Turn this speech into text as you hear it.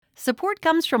Support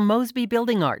comes from Mosby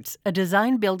Building Arts, a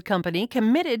design-build company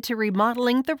committed to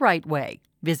remodeling the right way.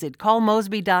 Visit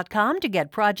callmosby.com to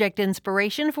get project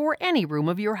inspiration for any room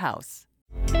of your house.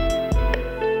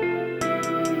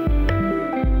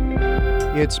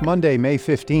 It's Monday, May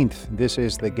 15th. This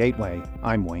is The Gateway.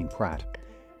 I'm Wayne Pratt.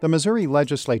 The Missouri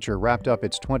legislature wrapped up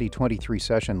its 2023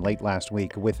 session late last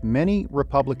week with many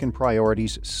Republican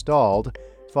priorities stalled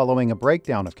following a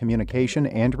breakdown of communication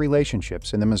and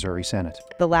relationships in the Missouri Senate.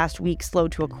 The last week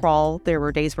slowed to a crawl. There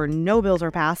were days where no bills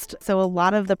were passed. So a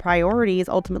lot of the priorities,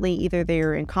 ultimately, either they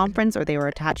were in conference or they were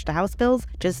attached to House bills,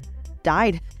 just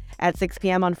died at 6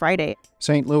 p.m. on Friday.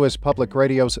 St. Louis Public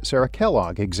Radio's Sarah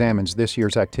Kellogg examines this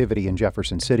year's activity in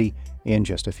Jefferson City in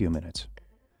just a few minutes.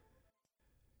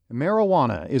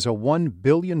 Marijuana is a $1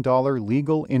 billion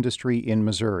legal industry in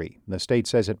Missouri. The state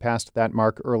says it passed that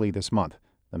mark early this month.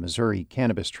 The Missouri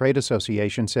Cannabis Trade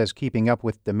Association says keeping up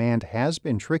with demand has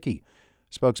been tricky.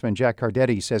 Spokesman Jack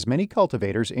Cardetti says many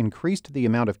cultivators increased the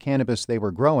amount of cannabis they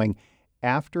were growing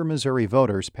after Missouri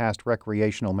voters passed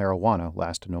recreational marijuana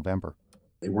last November.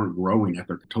 They weren't growing at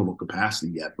their total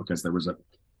capacity yet because there was a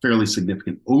fairly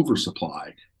significant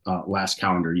oversupply last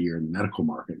calendar year in the medical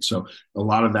market. So a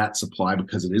lot of that supply,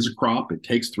 because it is a crop, it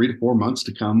takes 3 to 4 months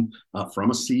to come from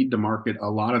a seed to market. A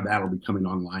lot of that will be coming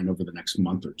online over the next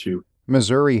month or two.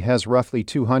 Missouri has roughly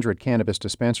 200 cannabis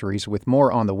dispensaries, with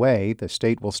more on the way. The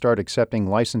state will start accepting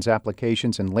license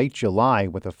applications in late July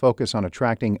with a focus on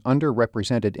attracting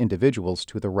underrepresented individuals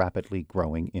to the rapidly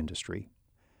growing industry.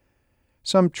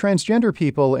 Some transgender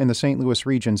people in the St. Louis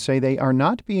region say they are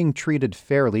not being treated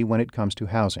fairly when it comes to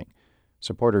housing.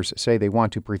 Supporters say they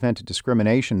want to prevent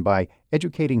discrimination by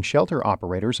educating shelter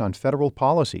operators on federal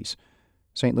policies.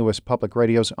 St. Louis Public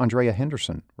Radio's Andrea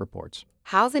Henderson reports.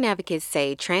 Housing advocates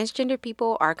say transgender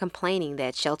people are complaining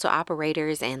that shelter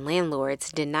operators and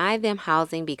landlords deny them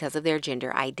housing because of their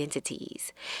gender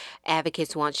identities.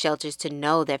 Advocates want shelters to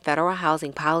know that federal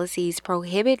housing policies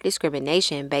prohibit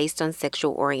discrimination based on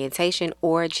sexual orientation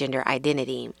or gender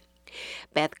identity.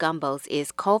 Beth Gumbos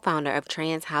is co-founder of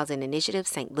Trans Housing Initiative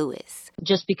St. Louis.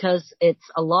 Just because it's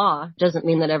a law doesn't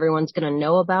mean that everyone's going to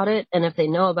know about it. And if they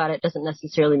know about it, doesn't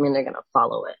necessarily mean they're going to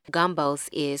follow it. Gumbos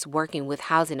is working with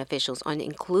housing officials on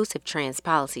inclusive trans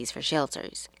policies for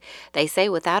shelters. They say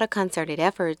without a concerted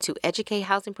effort to educate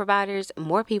housing providers,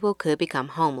 more people could become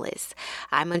homeless.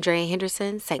 I'm Andrea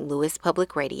Henderson, St. Louis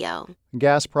Public Radio.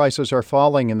 Gas prices are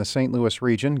falling in the St. Louis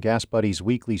region. Gas Buddy's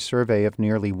weekly survey of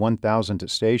nearly 1,000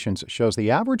 stations shows the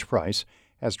average price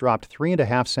has dropped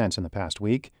 3.5 cents in the past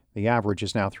week. The average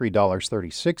is now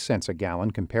 $3.36 a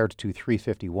gallon compared to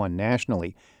 $3.51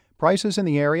 nationally. Prices in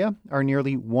the area are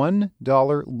nearly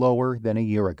 $1 lower than a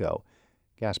year ago.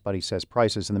 Gas Buddy says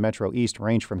prices in the Metro East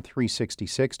range from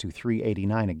 $3.66 to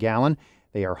 $3.89 a gallon.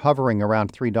 They are hovering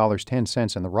around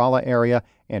 $3.10 in the Rolla area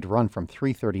and run from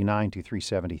 $3.39 to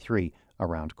 $3.73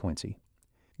 around Quincy.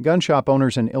 Gun shop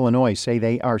owners in Illinois say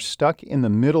they are stuck in the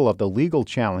middle of the legal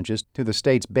challenges to the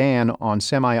state's ban on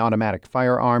semi-automatic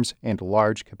firearms and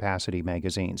large-capacity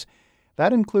magazines.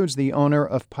 That includes the owner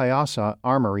of Piazza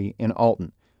Armory in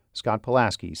Alton. Scott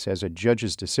Pulaski says a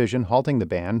judge's decision halting the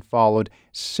ban followed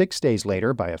 6 days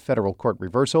later by a federal court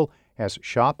reversal has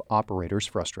shop operators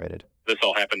frustrated. This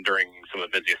all happened during some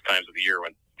of the busiest times of the year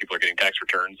when people are getting tax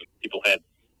returns. People had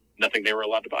nothing they were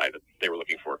allowed to buy that they were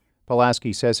looking for.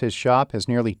 Pulaski says his shop has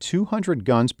nearly 200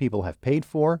 guns people have paid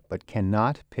for but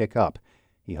cannot pick up.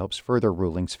 He hopes further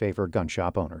rulings favor gun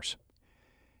shop owners.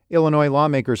 Illinois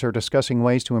lawmakers are discussing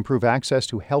ways to improve access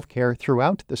to health care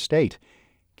throughout the state.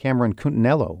 Cameron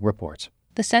Cuntinello reports.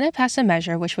 The Senate passed a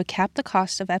measure which would cap the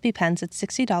cost of EpiPens at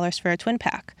 $60 for a twin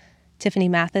pack. Tiffany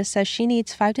Mathis says she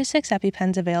needs 5 to 6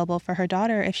 EpiPens available for her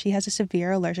daughter if she has a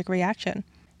severe allergic reaction.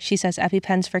 She says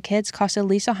EpiPens for kids cost at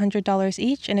least $100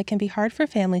 each, and it can be hard for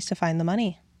families to find the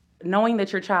money. Knowing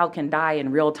that your child can die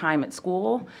in real time at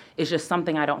school is just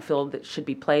something I don't feel that should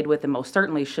be played with, and most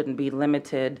certainly shouldn't be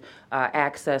limited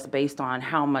access based on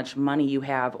how much money you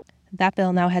have. That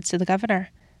bill now heads to the governor.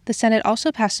 The Senate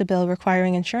also passed a bill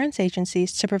requiring insurance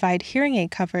agencies to provide hearing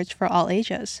aid coverage for all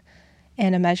ages,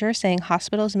 and a measure saying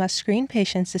hospitals must screen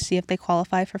patients to see if they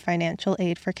qualify for financial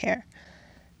aid for care.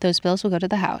 Those bills will go to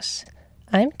the House.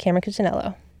 I'm Cameron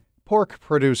Cusinello. Pork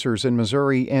producers in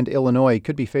Missouri and Illinois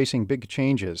could be facing big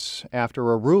changes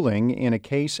after a ruling in a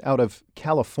case out of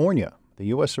California. The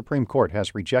U.S. Supreme Court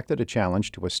has rejected a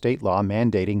challenge to a state law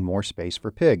mandating more space for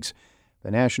pigs.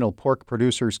 The National Pork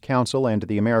Producers Council and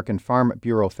the American Farm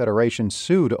Bureau Federation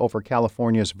sued over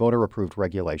California's voter-approved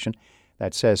regulation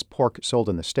that says pork sold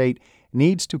in the state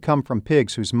needs to come from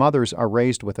pigs whose mothers are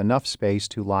raised with enough space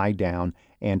to lie down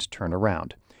and turn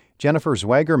around. Jennifer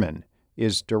Zwagerman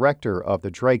is director of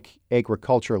the Drake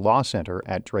Agriculture Law Center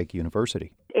at Drake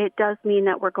University. It does mean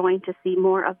that we're going to see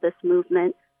more of this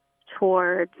movement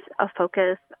towards a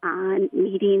focus on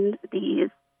meeting these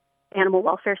animal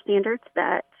welfare standards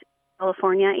that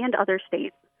California and other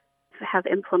states have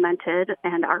implemented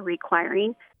and are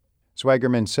requiring.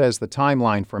 Swagerman says the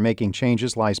timeline for making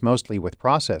changes lies mostly with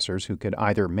processors who could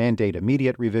either mandate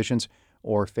immediate revisions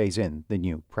or phase in the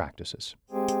new practices.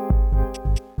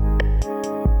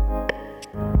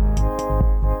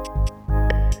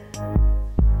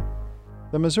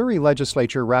 The Missouri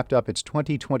legislature wrapped up its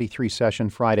 2023 session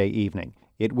Friday evening.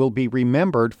 It will be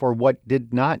remembered for what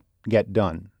did not get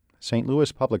done. St.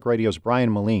 Louis Public Radio's Brian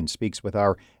Moline speaks with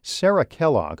our Sarah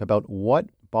Kellogg about what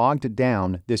bogged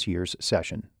down this year's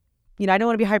session. I don't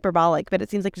want to be hyperbolic, but it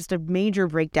seems like just a major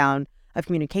breakdown of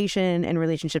communication and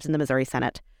relationships in the Missouri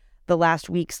Senate. The last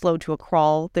week slowed to a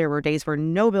crawl. There were days where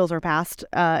no bills were passed.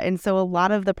 And so a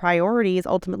lot of the priorities,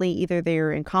 ultimately, either they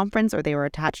were in conference or they were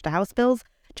attached to House bills,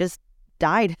 just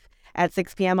died at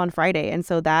 6 p.m. on Friday. And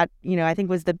so that, I think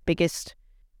was the biggest,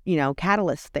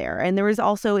 catalyst there. And there was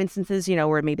also instances,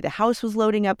 where maybe the House was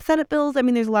loading up Senate bills. I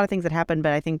mean, there's a lot of things that happened,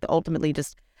 but I think that ultimately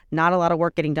just not a lot of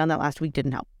work getting done that last week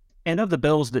didn't help. And of the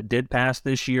bills that did pass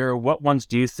this year, what ones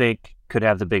do you think could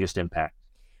have the biggest impact?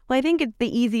 Well, I think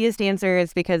the easiest answer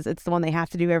is because it's the one they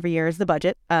have to do every year is the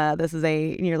budget. This is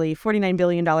a nearly $49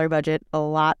 billion budget, a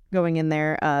lot going in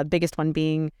there. Biggest one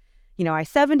being,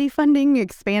 I-70 funding,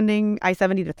 expanding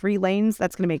I-70 to 3 lanes.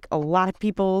 That's going to make a lot of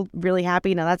people really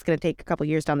happy. Now, that's going to take a couple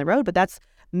years down the road, but that's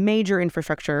major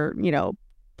infrastructure,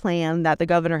 plan that the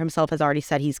governor himself has already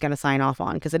said he's going to sign off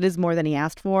on because it is more than he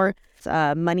asked for. It's,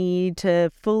 money to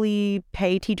fully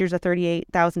pay teachers a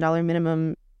 $38,000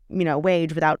 minimum,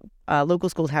 wage without local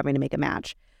schools having to make a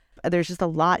match. There's just a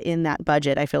lot in that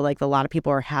budget. I feel like a lot of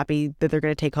people are happy that they're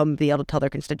going to take home and be able to tell their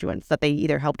constituents that they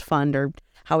either helped fund or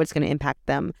how it's going to impact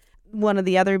them. One of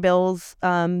the other bills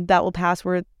that will pass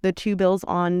were the 2 bills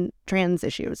on trans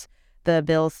issues. The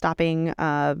bill stopping,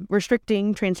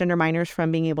 restricting transgender minors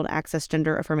from being able to access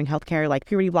gender-affirming healthcare like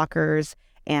puberty blockers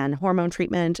and hormone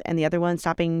treatment, and the other one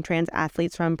stopping trans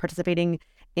athletes from participating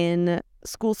in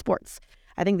school sports.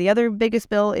 I think the other biggest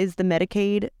bill is the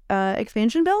Medicaid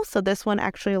expansion bill. So this one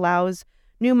actually allows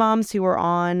new moms who are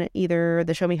on either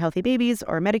the Show Me Healthy Babies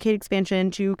or Medicaid expansion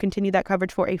to continue that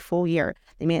coverage for a full year.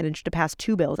 They managed to pass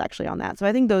 2 bills actually on that. So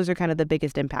I think those are kind of the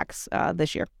biggest impacts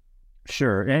this year.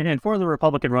 Sure. And for the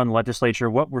Republican-run legislature,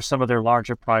 what were some of their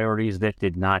larger priorities that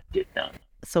did not get done?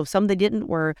 So some that didn't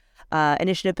were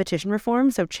initiative petition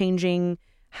reform, so changing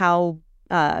how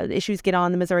issues get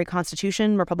on the Missouri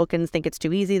Constitution. Republicans think it's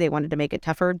too easy. They wanted to make it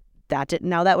tougher. That didn't.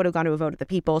 Now that would have gone to a vote of the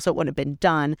people, so it wouldn't have been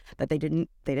done. But they didn't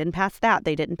pass that.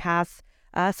 They didn't pass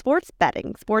sports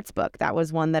betting, sports book. That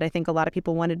was one that I think a lot of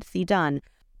people wanted to see done.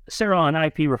 Sarah, on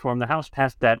IP reform, the House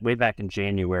passed that way back in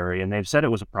January, and they've said it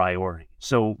was a priority.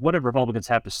 So what did Republicans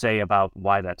have to say about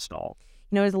why that stalled?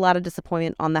 There's a lot of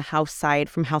disappointment on the House side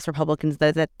from House Republicans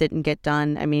that didn't get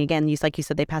done. I mean, again, like you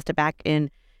said, they passed it back in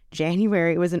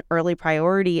January. It was an early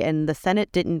priority, and the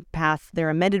Senate didn't pass their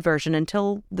amended version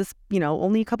until this,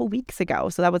 only a couple weeks ago.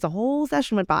 So that was a whole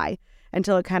session went by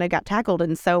until it kind of got tackled.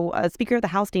 And so Speaker of the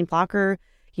House, Dean Blocker,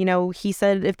 he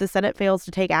said if the Senate fails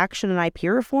to take action on IP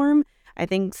reform,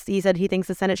 he said he thinks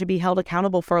the Senate should be held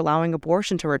accountable for allowing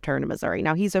abortion to return to Missouri.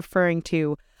 Now, he's referring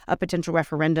to a potential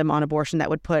referendum on abortion that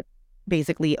would put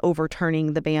basically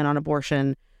overturning the ban on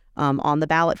abortion on the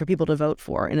ballot for people to vote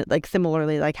for. And it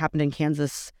similarly happened in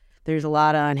Kansas, there's a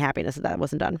lot of unhappiness that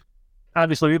wasn't done.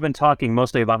 Obviously, we've been talking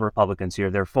mostly about Republicans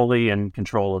here. They're fully in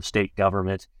control of state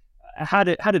government. How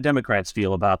do Democrats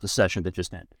feel about the session that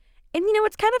just ended? And,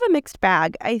 it's kind of a mixed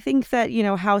bag. I think that,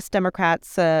 House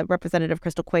Democrats, Representative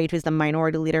Crystal Quaid, who's the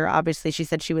minority leader, obviously she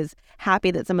said she was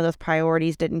happy that some of those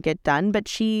priorities didn't get done, but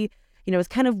she, was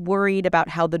kind of worried about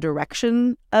how the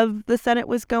direction of the Senate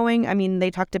was going. I mean, they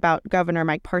talked about Governor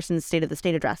Mike Parson's State of the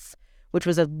State address, which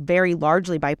was a very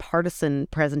largely bipartisan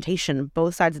presentation.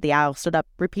 Both sides of the aisle stood up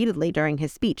repeatedly during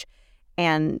his speech.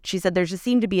 And she said there just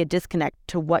seemed to be a disconnect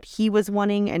to what he was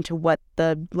wanting and to what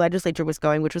the legislature was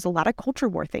going, which was a lot of culture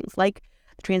war things like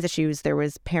the trans issues. There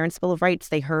was Parents' Bill of Rights.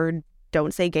 They heard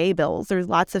Don't Say Gay bills. There's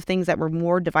lots of things that were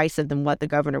more divisive than what the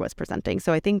governor was presenting.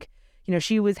 So I think,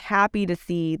 she was happy to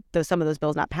see some of those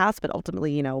bills not pass, but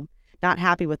ultimately, not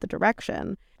happy with the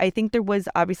direction. I think there was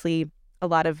obviously a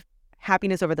lot of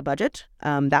happiness over the budget.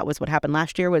 That was what happened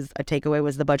last year. Was a takeaway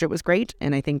was the budget was great,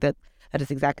 and I think that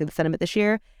is exactly the sentiment this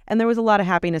year. And there was a lot of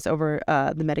happiness over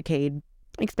the Medicaid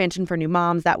expansion for new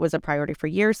moms. That was a priority for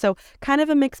years. So kind of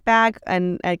a mixed bag,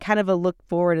 and kind of a look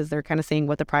forward as they're kind of seeing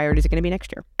what the priorities are going to be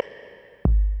next year.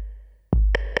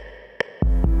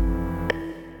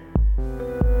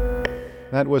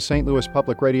 That was St. Louis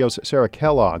Public Radio's Sarah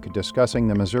Kellogg discussing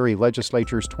the Missouri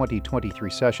Legislature's 2023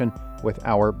 session with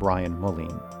our Brian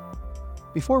Moline.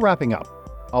 Before wrapping up,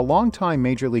 a longtime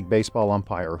Major League Baseball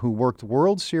umpire who worked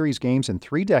World Series games in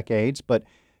 3 decades, but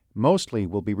mostly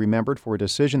will be remembered for a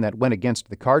decision that went against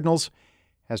the Cardinals,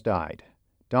 has died.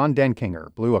 Don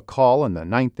Denkinger blew a call in the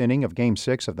 9th inning of Game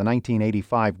 6 of the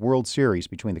 1985 World Series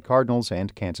between the Cardinals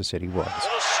and Kansas City Royals.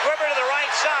 Little squibber to the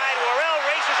right side. Worrell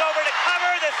races over to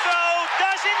cover. The throw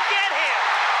doesn't get him.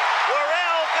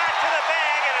 Worrell got to the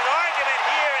bag in an argument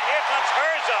here, and here comes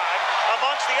Herzog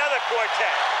amongst the other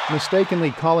quartet.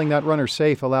 Mistakenly calling that runner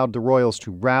safe allowed the Royals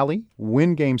to rally,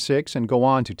 win Game 6, and go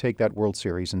on to take that World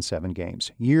Series in 7 games.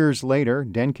 Years later,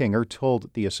 Denkinger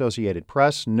told the Associated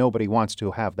Press nobody wants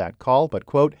to have that call, but,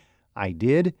 quote, "I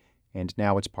did, and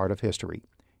now it's part of history."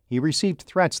 He received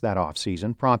threats that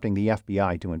offseason, prompting the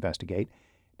FBI to investigate.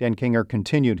 Denkinger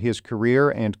continued his career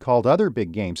and called other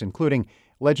big games, including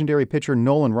legendary pitcher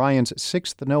Nolan Ryan's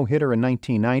 6th no-hitter in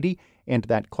 1990 and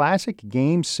that classic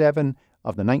Game 7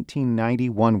 of the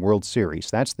 1991 World Series.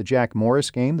 That's the Jack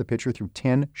Morris game. The pitcher threw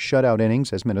 10 shutout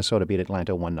innings as Minnesota beat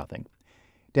Atlanta 1-0.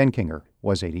 Denkinger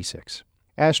was 86.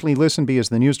 Ashley Listenby is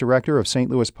the news director of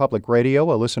St. Louis Public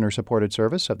Radio, a listener-supported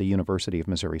service of the University of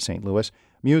Missouri-St. Louis.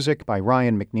 Music by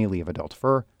Ryan McNeely of Adult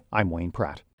Fur. I'm Wayne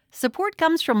Pratt. Support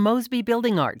comes from Mosby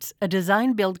Building Arts, a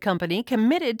design-build company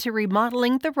committed to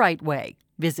remodeling the right way.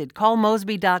 Visit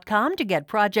callmosby.com to get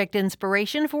project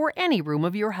inspiration for any room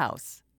of your house.